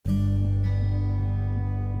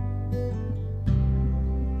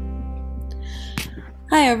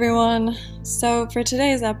Hi everyone! So for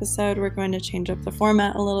today's episode, we're going to change up the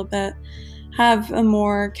format a little bit, have a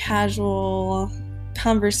more casual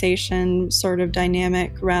conversation sort of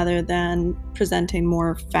dynamic rather than presenting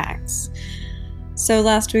more facts. So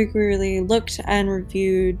last week we really looked and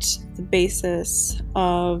reviewed the basis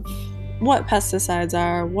of what pesticides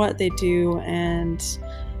are, what they do, and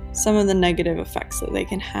some of the negative effects that they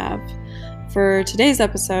can have. For today's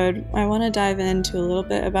episode, I want to dive into a little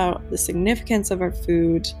bit about the significance of our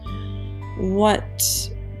food,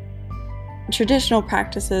 what traditional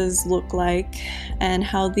practices look like, and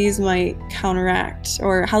how these might counteract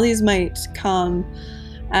or how these might come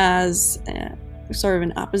as sort of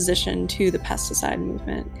an opposition to the pesticide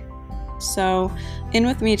movement. So, in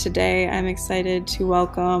with me today, I'm excited to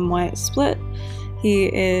welcome Wyatt S.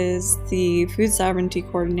 He is the Food Sovereignty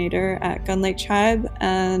Coordinator at Gun Lake Tribe,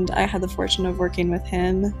 and I had the fortune of working with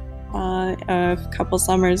him a couple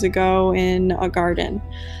summers ago in a garden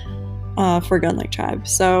for Gun Lake Tribe.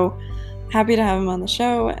 So happy to have him on the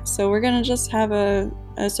show. So we're going to just have a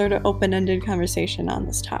sort of open-ended conversation on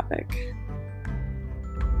this topic.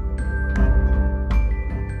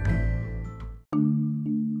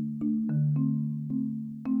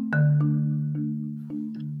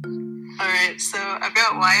 Alright, so I've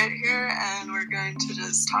got Wyatt here, and we're going to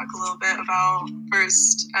just talk a little bit about,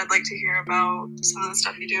 first, I'd like to hear about some of the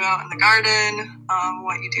stuff you do out in the garden,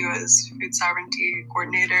 what you do as Food Sovereignty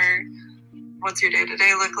Coordinator, what's your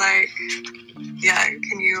day-to-day look like? Yeah,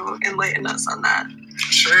 can you enlighten us on that?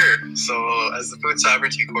 Sure. So as the Food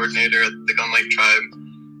Sovereignty Coordinator at the Gun Lake Tribe,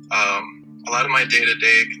 a lot of my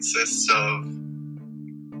day-to-day consists of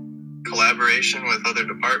collaboration with other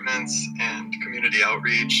departments and community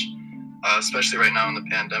outreach. Especially right now in the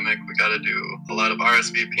pandemic, we got to do a lot of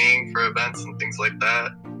RSVPing for events and things like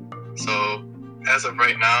that. So as of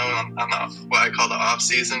right now, on what I call the off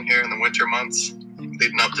season here in the winter months,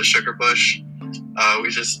 leading up to Sugar Bush, we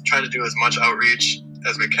just try to do as much outreach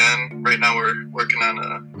as we can. Right now we're working on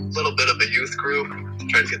a little bit of a youth group to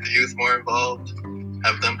try to get the youth more involved,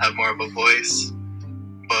 have them have more of a voice.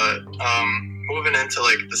 But moving into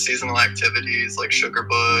like the seasonal activities like Sugar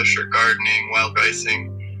Bush or gardening, wild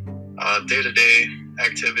ricing, day-to-day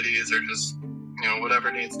activities are just,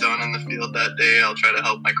 whatever needs done in the field that day. I'll try to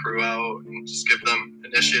help my crew out and just give them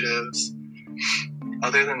initiatives.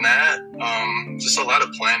 Other than that, just a lot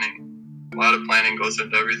of planning. A lot of planning goes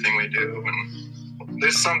into everything we do, and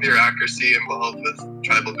there's some bureaucracy involved with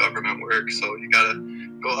tribal government work, so you gotta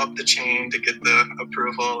go up the chain to get the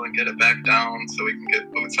approval and get it back down so we can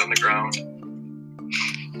get boots on the ground.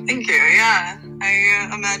 Thank you. Yeah, I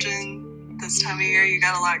imagine this time of year you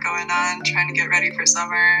got a lot going on, trying to get ready for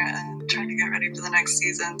summer and trying to get ready for the next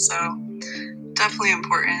season, so definitely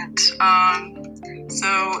important.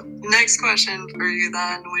 So next question for you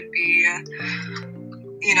then would be,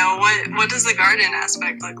 what does the garden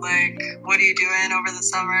aspect look like? What are you doing over the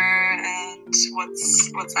summer, and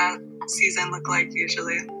what's that season look like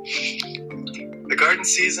usually? The garden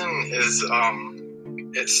season is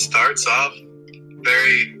it starts off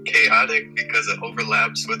very chaotic because it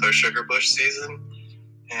overlaps with our Sugar Bush season,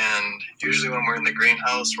 and usually when we're in the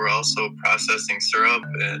greenhouse we're also processing syrup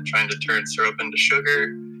and trying to turn syrup into sugar,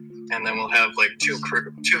 and then we'll have like two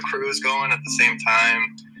crews going at the same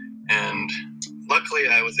time. And luckily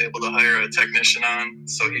I was able to hire a technician on,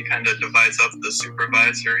 so he kind of divides up the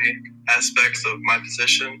supervisory aspects of my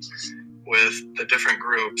position with the different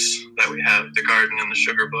groups that we have, the garden and the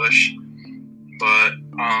Sugar Bush. But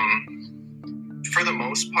for the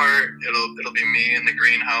most part, it'll be me in the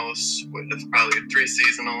greenhouse with probably 3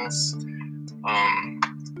 seasonals.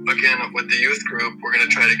 Again, with the youth group, we're going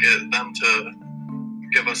to try to get them to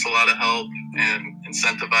give us a lot of help and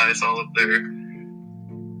incentivize all of their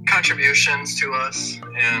contributions to us.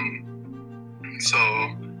 And so,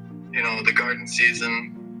 the garden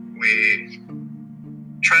season, we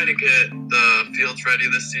try to get the fields ready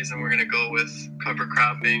this season. We're going to go with cover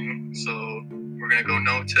cropping, so we're going to go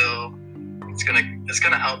no-till. It's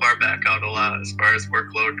gonna help our back out a lot as far as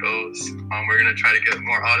workload goes. We're gonna try to get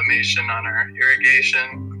more automation on our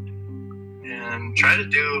irrigation and try to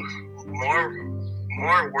do more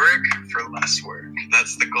work for less work.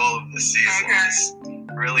 That's the goal of this season. Okay. Is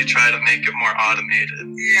really try to make it more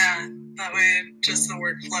automated. Yeah, that way just the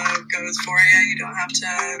workflow goes for you. You don't have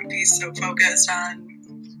to be so focused on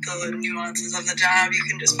the nuances of the job. You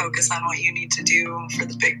can just focus on what you need to do for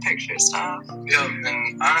the big picture stuff. Yeah,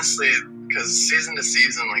 and honestly, because season to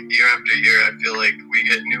season, like year after year, I feel like we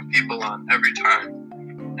get new people on every time,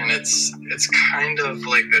 and it's kind of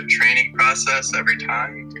like a training process every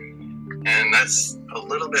time, and that's a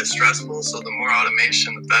little bit stressful. So the more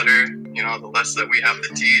automation, the better. The less that we have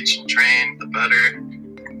to teach and train, the better.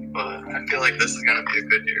 but I feel like this is going to be a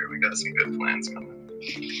good year. We got some good plans coming.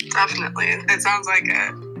 Definitely. It sounds like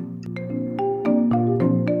it.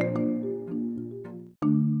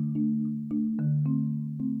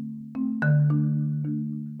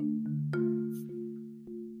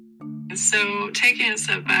 So taking a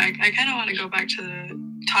step back, I kind of want to go back to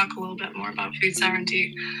talk a little bit more about food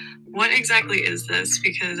sovereignty. What exactly is this?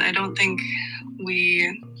 Because I think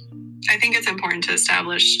it's important to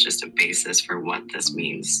establish just a basis for what this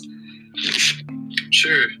means.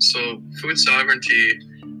 Sure. So food sovereignty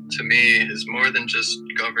to me is more than just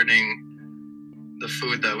governing the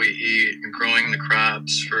food that we eat and growing the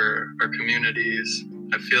crops for our communities.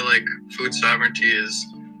 I feel like food sovereignty is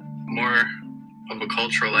more of a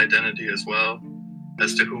cultural identity as well,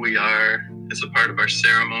 as to who we are. It's a part of our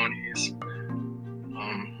ceremonies.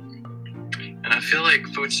 And I feel like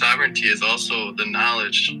food sovereignty is also the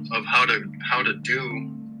knowledge of how to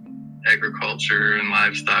do agriculture and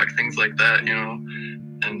livestock, things like that,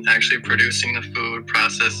 and actually producing the food,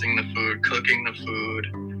 processing the food, cooking the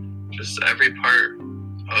food, just every part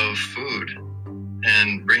of food,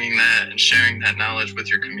 and bringing that and sharing that knowledge with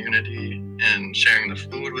your community and sharing the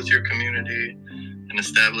food with your community and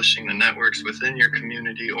establishing the networks within your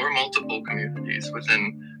community or multiple communities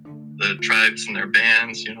within the tribes and their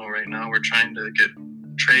bands. Right now we're trying to get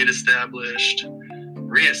trade reestablished,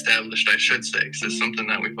 I should say, because it's something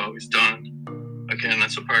that we've always done. Again,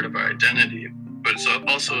 that's a part of our identity, but it's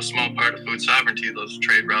also a small part of food sovereignty, those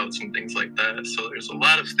trade routes and things like that. So there's a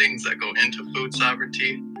lot of things that go into food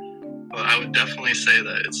sovereignty, but I would definitely say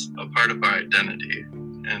that it's a part of our identity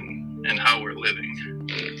and how we're living.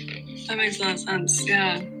 That makes a lot of sense.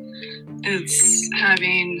 Yeah. It's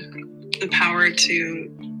having the power to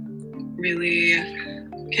really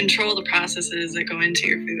control the processes that go into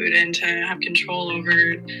your food and to have control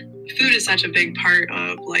over food is such a big part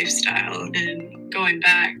of lifestyle, and going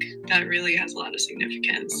back, that really has a lot of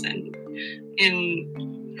significance. And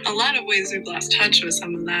in a lot of ways, we've lost touch with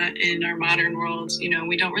some of that in our modern world.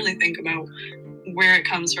 We don't really think about where it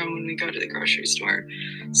comes from when we go to the grocery store.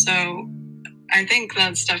 So I think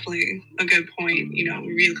that's definitely a good point,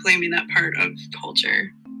 reclaiming that part of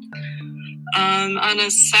culture. On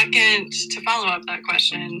a second, to follow up that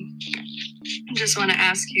question, I just want to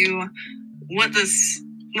ask you what the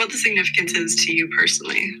significance is to you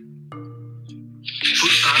personally.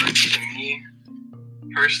 Food sovereignty to me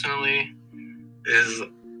personally is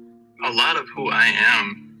a lot of who I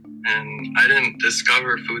am, and I didn't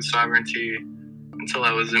discover food sovereignty until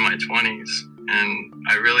I was in my 20s, and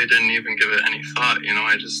I really didn't even give it any thought.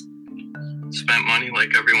 I just spent money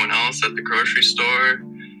like everyone else at the grocery store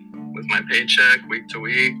with my paycheck week to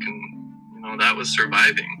week, and that was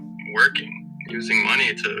surviving, working, using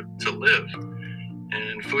money to live.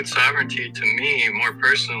 And food sovereignty to me, more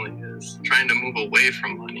personally, is trying to move away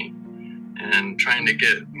from money and trying to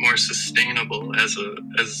get more sustainable as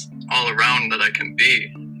all around that I can be,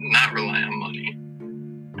 not rely on money.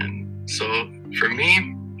 And so for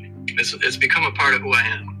me, it's become a part of who I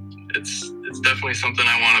am. It's definitely something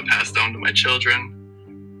I want to pass down to my children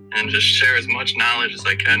and just share as much knowledge as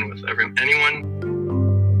I can with anyone.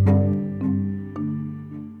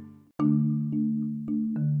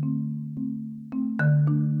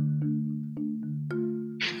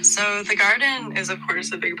 So the garden is, of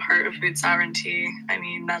course, a big part of food sovereignty. I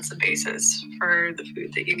mean, that's the basis for the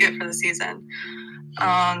food that you get for the season.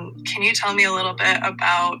 Can you tell me a little bit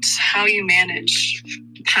about how you manage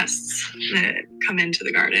pests that come into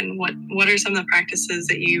the garden? What are some of the practices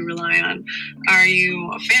that you rely on? Are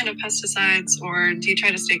you a fan of pesticides, or do you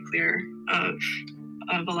try to stay clear of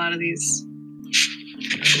a lot of these?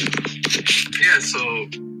 Yeah, so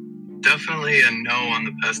definitely a no on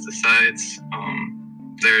the pesticides.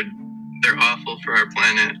 They're awful for our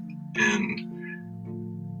planet, and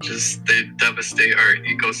just they devastate our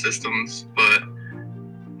ecosystems. But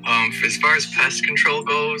as far as pest control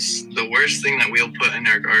goes, the worst thing that we'll put in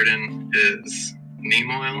our garden is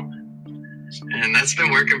neem oil, and that's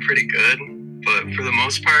been working pretty good. But for the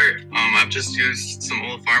most part, I've just used some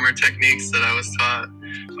old farmer techniques that I was taught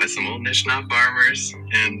by some old Anishinaabe farmers,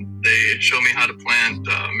 and they showed me how to plant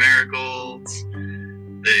marigolds.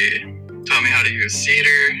 They taught me how to use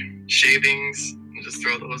cedar shavings and just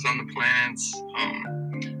throw those on the plants.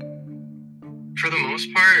 For the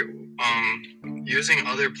most part, using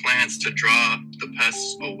other plants to draw the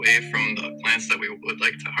pests away from the plants that we would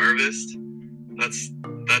like to harvest, that's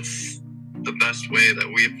the best way that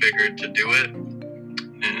we've figured to do it,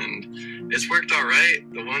 and it's worked all right.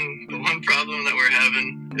 The one problem that we're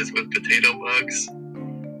having is with potato bugs,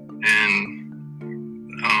 and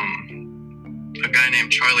a guy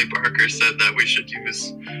named Charlie Barker said that we should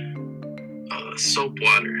use soap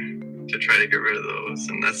water to try to get rid of those.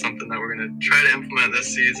 And that's something that we're going to try to implement this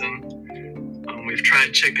season. We've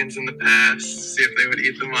tried chickens in the past, see if they would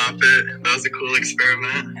eat them off it. That was a cool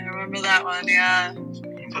experiment. I remember that one, yeah.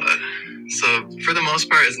 So for the most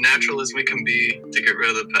part, as natural as we can be to get rid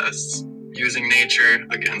of the pests, using nature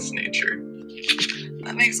against nature.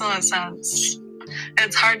 That makes a lot of sense.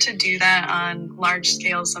 It's hard to do that on large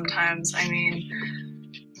scales sometimes. I mean,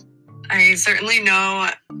 I certainly know,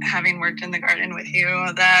 having worked in the garden with you,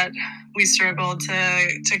 that we struggle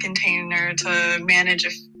to contain or to manage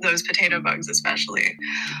those potato bugs, especially.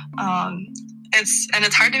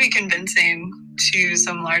 It's hard to be convincing to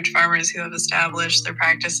some large farmers who have established their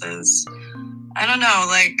practices. I don't know,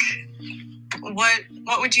 like,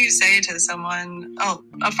 what would you say to someone,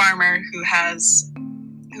 a farmer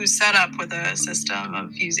who's set up with a system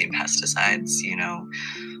of using pesticides? You know,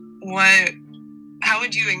 how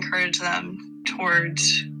would you encourage them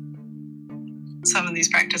towards some of these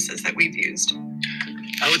practices that we've used?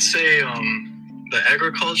 I would say the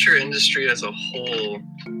agriculture industry as a whole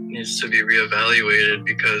needs to be reevaluated,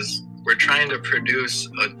 because we're trying to produce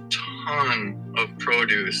a ton of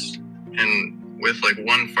produce with like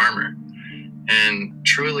one farmer. And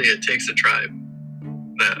truly, it takes a tribe.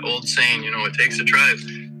 That old saying, it takes a tribe,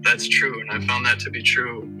 that's true. And I found that to be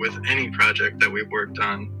true with any project that we've worked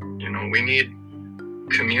on. We need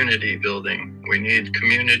community building. We need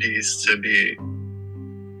communities to be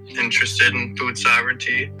interested in food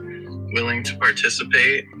sovereignty, willing to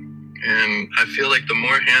participate. And I feel like the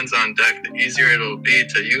more hands on deck, the easier it'll be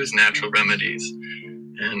to use natural remedies.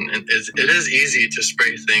 And it is easy to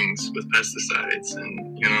spray things with pesticides and,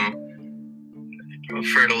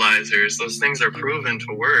 fertilizers. Those things are proven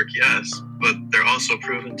to work, yes, but they're also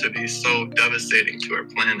proven to be so devastating to our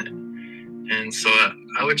planet. And so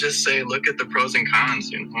I would just say, look at the pros and cons.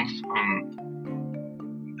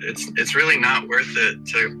 It's really not worth it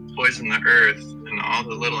to poison the earth and all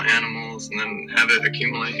the little animals and then have it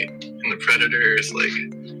accumulate in the predators. Like,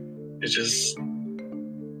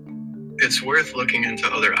 it's worth looking into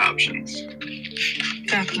other options.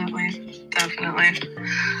 Definitely.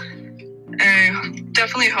 I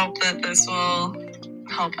definitely hope that this will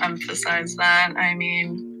help emphasize that. I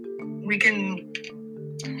mean, we can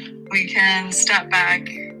step back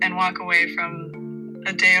and walk away from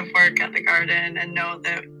a day of work at the garden and know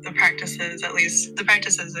that the practices, at least the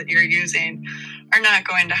practices that you're using, are not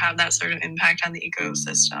going to have that sort of impact on the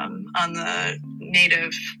ecosystem, on the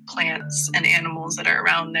native plants and animals that are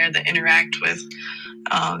around there that interact with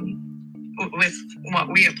what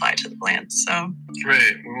we apply to the plants. So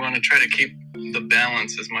right, we want to try to keep the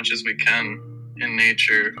balance as much as we can in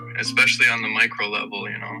nature, especially on the micro level.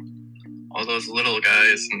 All those little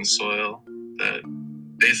guys in the soil that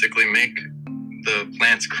basically make the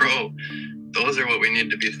plants grow, those are what we need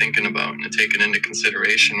to be thinking about and taking into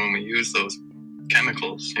consideration when we use those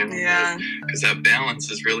chemicals. Yeah, because that balance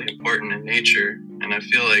is really important in nature, and I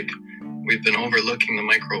feel like we've been overlooking the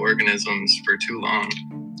microorganisms for too long.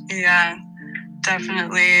 Yeah,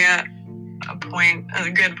 definitely a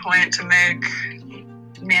good point to make,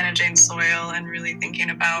 managing soil and really thinking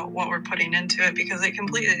about what we're putting into it, because it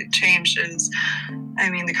completely changes. I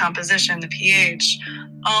mean, the composition, the pH,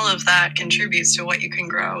 all of that contributes to what you can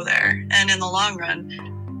grow there. And in the long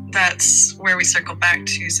run, that's where we circle back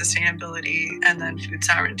to sustainability and then food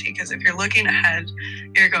sovereignty. Because if you're looking ahead,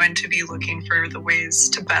 you're going to be looking for the ways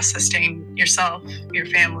to best sustain yourself, your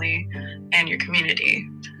family, and your community.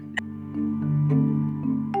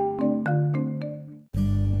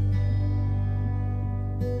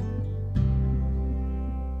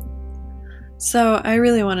 So I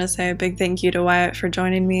really want to say a big thank you to Wyatt for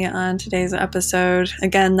joining me on today's episode.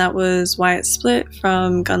 Again, that was Wyatt Split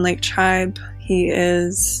from Gun Lake Tribe. He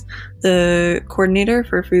is the coordinator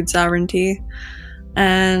for food sovereignty,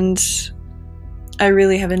 and I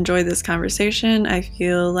really have enjoyed this conversation. I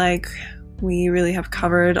feel like we really have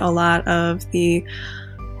covered a lot of the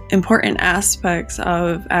important aspects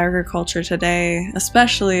of agriculture today,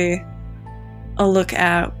 especially a look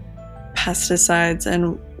at pesticides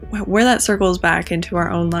and where that circles back into our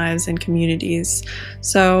own lives and communities.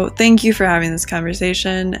 So thank you for having this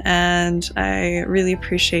conversation, and I really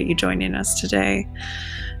appreciate you joining us today.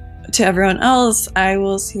 To everyone else, I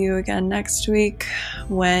will see you again next week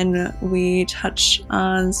when we touch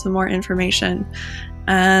on some more information.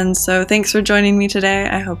 And so thanks for joining me today.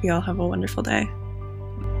 I hope you all have a wonderful day.